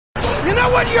You know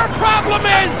what your problem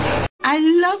is? I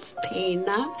love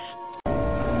peanuts.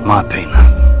 My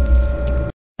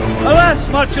peanut. Alas,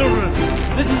 my children,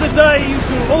 this is the day you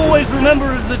shall always remember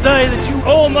as the day that you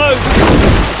almost...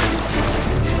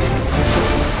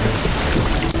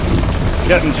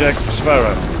 Captain Jack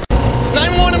Sparrow.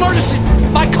 911 emergency!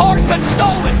 My car's been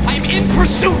stolen! I am in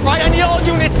pursuit, right? I need all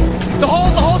units! The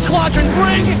whole squadron,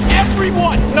 bring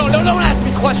everyone! No, don't ask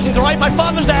me questions, alright? My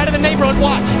father's the head of the neighborhood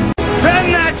watch!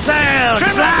 Trim that sail!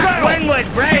 Trim that sail! Windward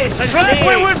brace and Slap sheet!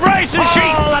 windward brace and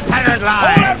sheet! All the pennant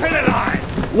line! All the pennant line!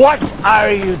 What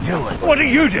are you doing? What are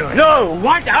you doing? No,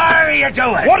 what are you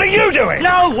doing? What are you doing?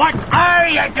 No, what are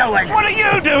you doing? What are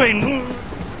you doing?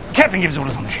 Captain gives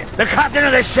orders on the ship. The captain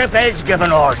of the ship is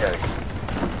giving orders.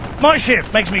 My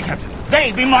ship makes me captain.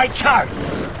 They be my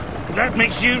charts. That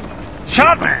makes you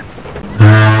chart man.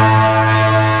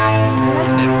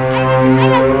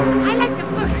 I like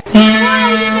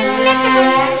the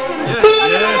book.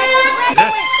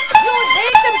 You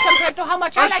hate them compared to how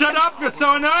much I like them. Shut up, you're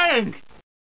so annoying!